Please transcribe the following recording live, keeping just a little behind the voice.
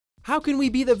How can we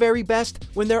be the very best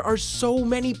when there are so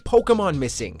many Pokemon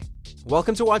missing?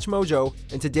 Welcome to Watch Mojo,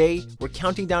 and today we're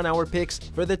counting down our picks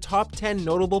for the top 10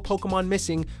 notable Pokemon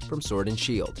missing from Sword and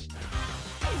Shield.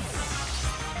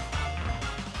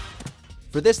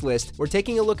 For this list, we're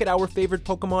taking a look at our favorite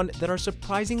Pokemon that are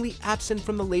surprisingly absent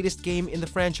from the latest game in the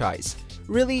franchise.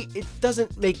 Really, it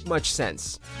doesn't make much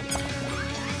sense.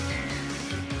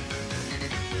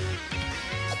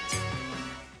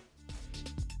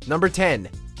 Number 10.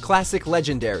 Classic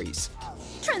Legendaries.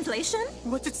 Translation?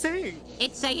 What's it saying?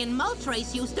 It's saying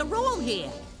Moltres used to rule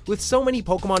here. With so many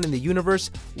Pokemon in the universe,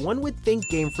 one would think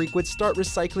Game Freak would start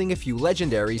recycling a few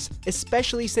legendaries,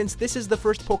 especially since this is the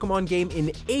first Pokemon game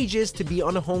in ages to be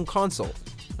on a home console.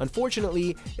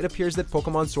 Unfortunately, it appears that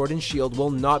Pokemon Sword and Shield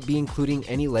will not be including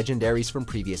any legendaries from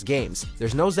previous games.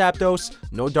 There's no Zapdos,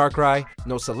 no Darkrai,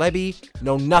 no Celebi,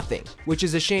 no nothing, which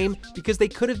is a shame because they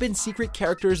could have been secret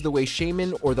characters the way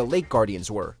Shaman or the Lake Guardians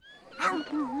were.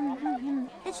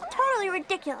 It's totally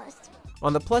ridiculous.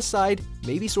 On the plus side,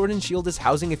 maybe Sword and Shield is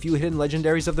housing a few hidden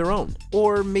legendaries of their own.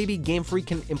 Or maybe Game Freak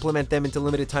can implement them into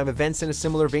limited time events in a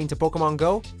similar vein to Pokemon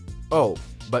Go? Oh,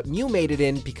 but Mew made it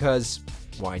in because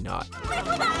why not?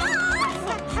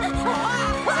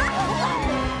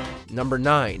 Number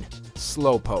 9.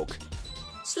 Slowpoke.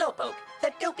 Slowpoke,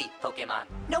 the dopey Pokemon.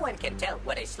 No one can tell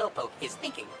what a Slowpoke is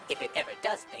thinking, if it ever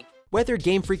does think. Whether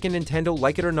Game Freak and Nintendo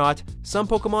like it or not, some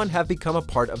Pokemon have become a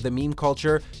part of the meme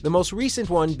culture, the most recent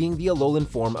one being the Alolan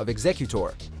form of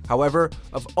Exeggutor. However,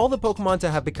 of all the Pokemon to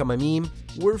have become a meme,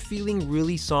 we're feeling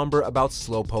really somber about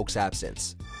Slowpoke's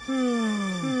absence.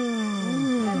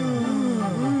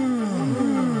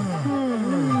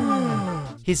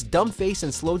 His dumb face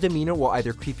and slow demeanor will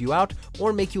either creep you out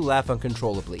or make you laugh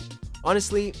uncontrollably.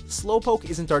 Honestly, Slowpoke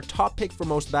isn't our top pick for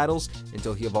most battles,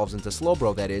 until he evolves into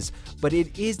Slowbro that is, but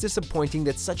it is disappointing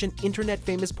that such an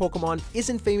internet-famous Pokemon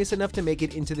isn't famous enough to make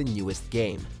it into the newest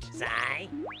game. Sigh.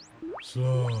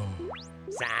 Slow.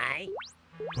 Sigh.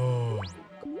 Oh.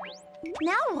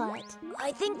 Now what?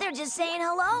 I think they're just saying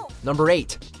hello. Number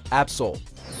 8. Absol.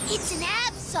 It's an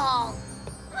Absol.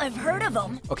 I've heard of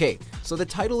them. Okay, so the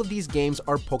title of these games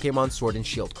are Pokemon Sword and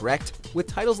Shield, correct? With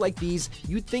titles like these,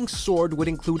 you'd think Sword would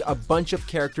include a bunch of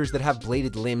characters that have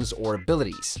bladed limbs or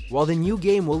abilities. While the new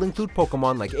game will include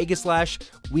Pokemon like Aegislash,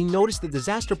 we noticed the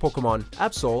disaster Pokemon,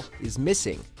 Absol, is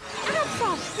missing.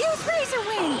 Absol, use Razor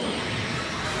Wing!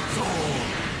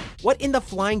 What in the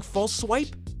flying false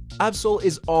swipe? Absol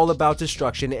is all about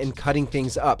destruction and cutting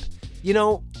things up. You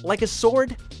know, like a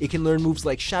sword, it can learn moves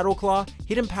like Shadow Claw,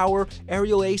 Hidden Power,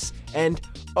 Aerial Ace, and,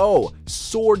 oh,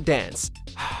 Sword Dance.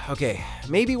 Okay,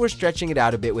 maybe we're stretching it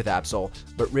out a bit with Absol,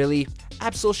 but really,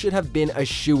 Absol should have been a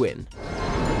shoo-in.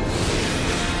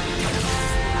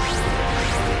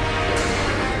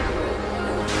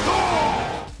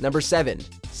 Number 7.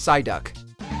 Psyduck.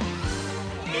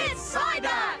 It's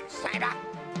Psyduck! Psyduck!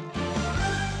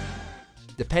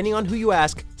 Depending on who you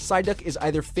ask, Psyduck is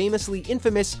either famously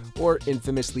infamous or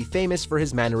infamously famous for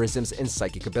his mannerisms and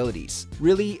psychic abilities.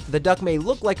 Really, the duck may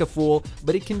look like a fool,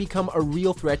 but it can become a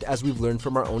real threat as we've learned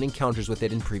from our own encounters with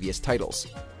it in previous titles.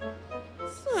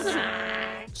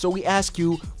 So we ask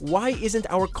you, why isn't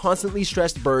our constantly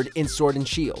stressed bird in Sword and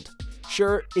Shield?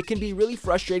 Sure, it can be really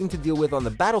frustrating to deal with on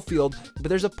the battlefield, but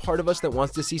there's a part of us that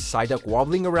wants to see Psyduck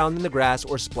wobbling around in the grass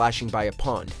or splashing by a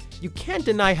pond. You can't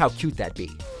deny how cute that'd be.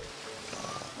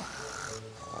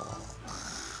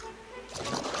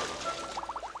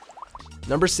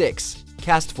 Number 6.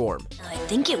 Castform. I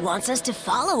think it wants us to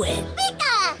follow it.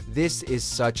 This is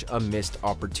such a missed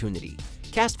opportunity.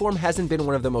 Castform hasn't been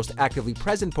one of the most actively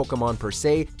present Pokemon per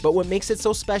se, but what makes it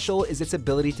so special is its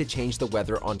ability to change the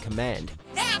weather on command.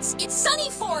 That's its sunny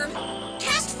form!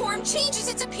 Cast form changes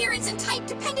its appearance and type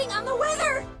depending on the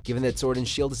weather! Given that Sword and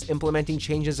Shield is implementing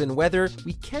changes in weather,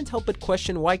 we can't help but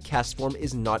question why Castform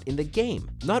is not in the game.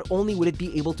 Not only would it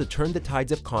be able to turn the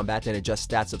tides of combat and adjust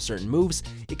stats of certain moves,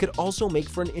 it could also make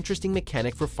for an interesting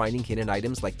mechanic for finding hidden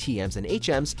items like TMs and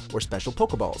HMs or special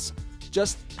Pokeballs.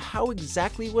 Just how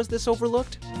exactly was this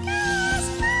overlooked?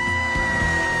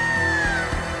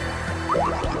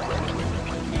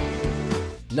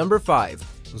 Number 5.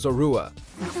 Zorua.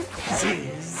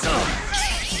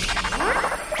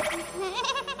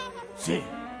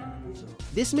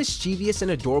 This mischievous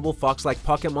and adorable fox-like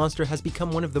pocket monster has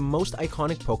become one of the most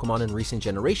iconic Pokemon in recent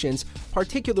generations,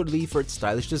 particularly for its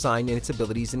stylish design and its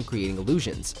abilities in creating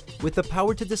illusions. With the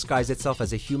power to disguise itself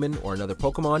as a human or another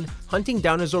Pokemon, hunting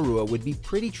down a Zorua would be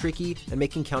pretty tricky and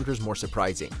make encounters more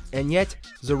surprising. And yet,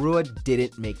 Zorua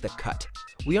didn't make the cut.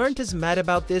 We aren't as mad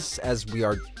about this as we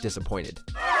are disappointed.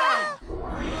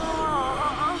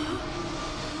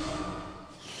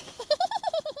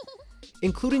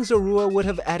 Including Zorua would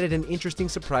have added an interesting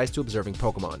surprise to observing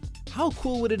Pokemon. How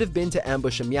cool would it have been to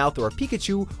ambush a Meowth or a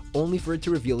Pikachu only for it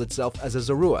to reveal itself as a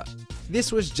Zorua?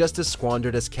 This was just as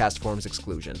squandered as Castform's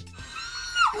exclusion.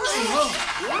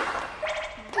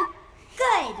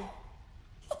 Good.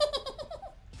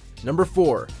 Number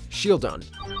 4. Shieldon.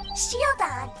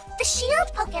 Shieldon, the shield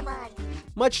Pokemon.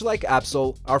 Much like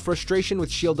Absol, our frustration with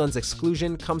Shieldon's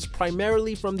exclusion comes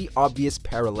primarily from the obvious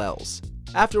parallels.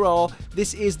 After all,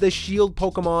 this is the shield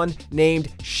Pokemon named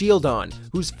Shieldon,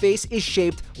 whose face is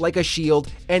shaped like a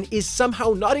shield and is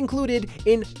somehow not included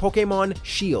in Pokémon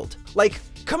Shield. Like,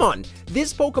 come on,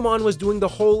 this Pokemon was doing the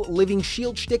whole living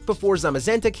shield shtick before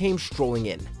Zamazenta came strolling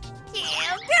in.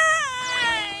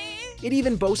 It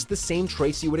even boasts the same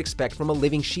traits you would expect from a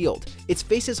living shield. Its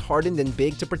face is hardened and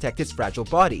big to protect its fragile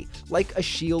body, like a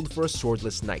shield for a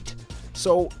swordless knight.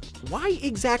 So, why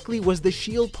exactly was the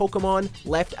shield Pokemon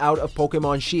left out of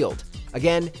Pokemon Shield?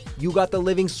 Again, you got the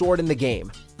living sword in the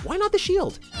game. Why not the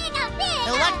shield?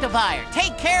 Electivire,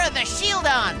 take care of the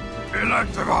Shieldon!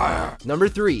 Electivire! Number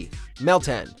 3.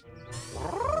 Meltan.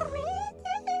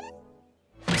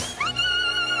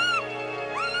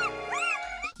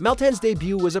 Meltan's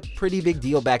debut was a pretty big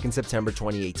deal back in September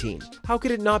 2018. How could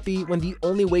it not be when the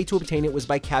only way to obtain it was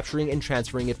by capturing and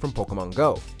transferring it from Pokemon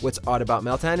Go? What's odd about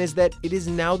Meltan is that it is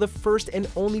now the first and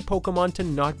only Pokemon to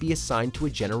not be assigned to a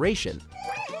generation.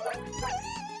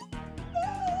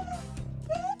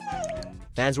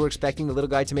 Fans were expecting the little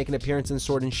guy to make an appearance in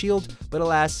Sword and Shield, but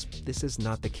alas, this is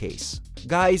not the case.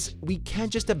 Guys, we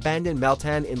can't just abandon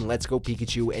Meltan in Let's Go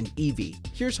Pikachu and Eevee.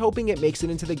 Here's hoping it makes it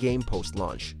into the game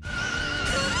post-launch.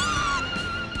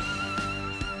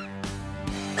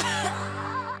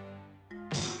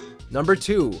 Number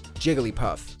 2.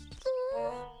 Jigglypuff.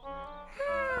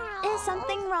 Is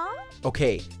something wrong?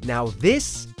 Okay, now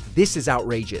this is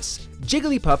outrageous.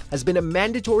 Jigglypuff has been a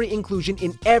mandatory inclusion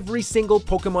in every single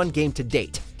Pokemon game to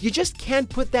date. You just can't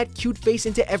put that cute face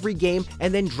into every game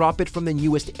and then drop it from the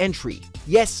newest entry.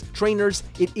 Yes, trainers,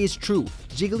 it is true.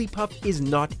 Jigglypuff is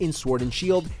not in Sword and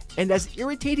Shield, and as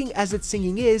irritating as its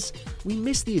singing is, we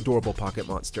miss the adorable pocket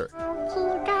monster.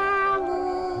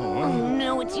 Oh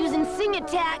no, it's using Sing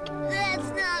Attack. That's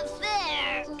not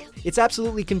fair. It's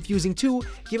absolutely confusing too,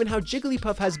 given how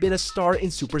Jigglypuff has been a star in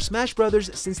Super Smash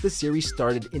Bros. Since the series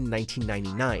started in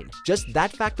 1999. Just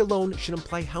that fact alone should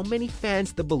imply how many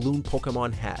fans the balloon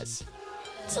Pokemon has.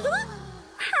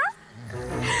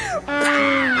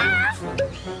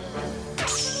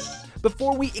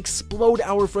 Before we explode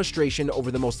our frustration over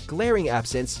the most glaring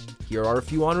absence, here are a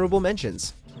few honorable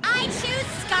mentions. I choose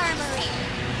Skarmory.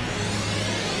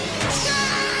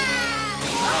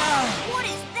 What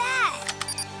is that?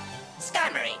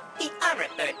 Skarmory, the armor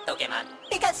bird Pokemon.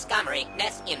 Because Skarmory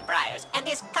nests in briars and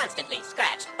is constantly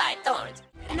scratched by thorns.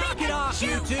 Knock it off,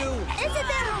 you two! Isn't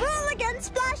that a rule against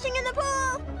splashing in the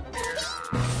pool?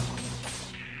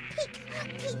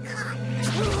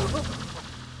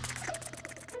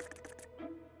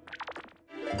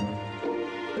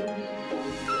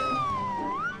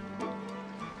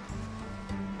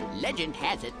 Legend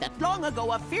has it that long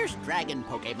ago a fierce dragon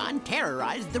Pokemon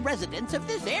terrorized the residents of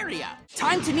this area.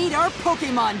 Time to meet our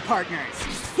Pokemon partners.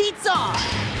 Heats on!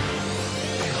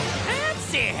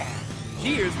 Fancy!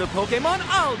 Here's the Pokemon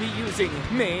I'll be using.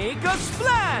 Make a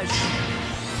splash!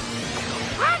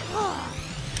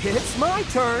 It's my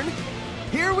turn.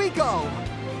 Here we go.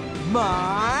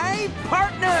 My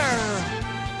partner!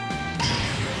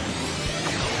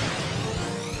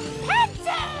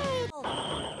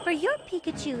 For your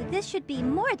Pikachu, this should be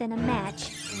more than a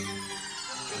match.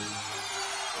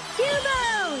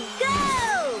 Cubone,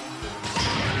 go!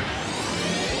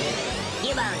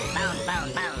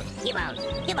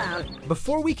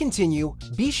 Before we continue,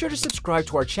 be sure to subscribe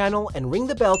to our channel and ring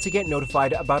the bell to get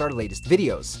notified about our latest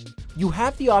videos. You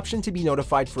have the option to be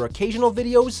notified for occasional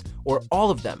videos or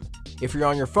all of them. If you're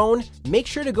on your phone, make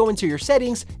sure to go into your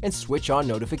settings and switch on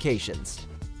notifications.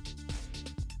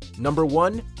 Number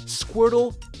 1,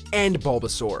 Squirtle and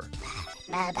Bulbasaur.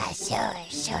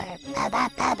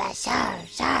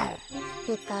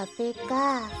 Pika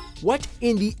pika. What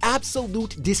in the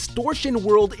absolute distortion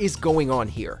world is going on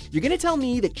here? You're gonna tell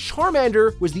me that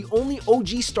Charmander was the only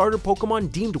OG starter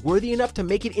Pokemon deemed worthy enough to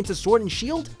make it into Sword and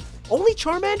Shield? Only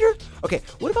Charmander? Okay,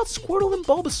 what about Squirtle and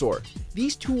Bulbasaur?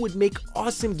 These two would make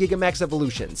awesome Gigamax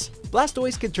evolutions.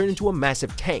 Blastoise could turn into a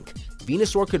massive tank.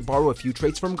 Venusaur could borrow a few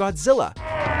traits from Godzilla.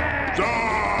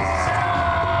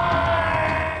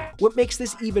 What makes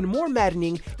this even more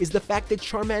maddening is the fact that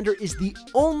Charmander is the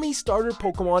only starter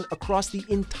Pokemon across the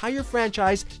entire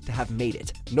franchise to have made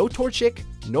it. No Torchic,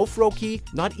 no Froakie,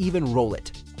 not even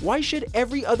Rowlet. Why should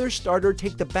every other starter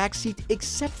take the backseat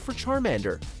except for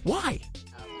Charmander? Why?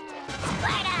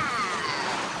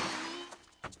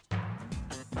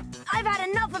 I've had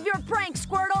enough of your pranks,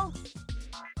 Squirtle!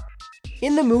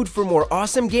 In the mood for more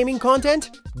awesome gaming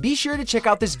content? Be sure to check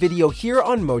out this video here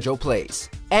on Mojo Plays.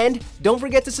 And don't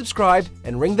forget to subscribe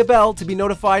and ring the bell to be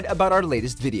notified about our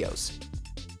latest videos.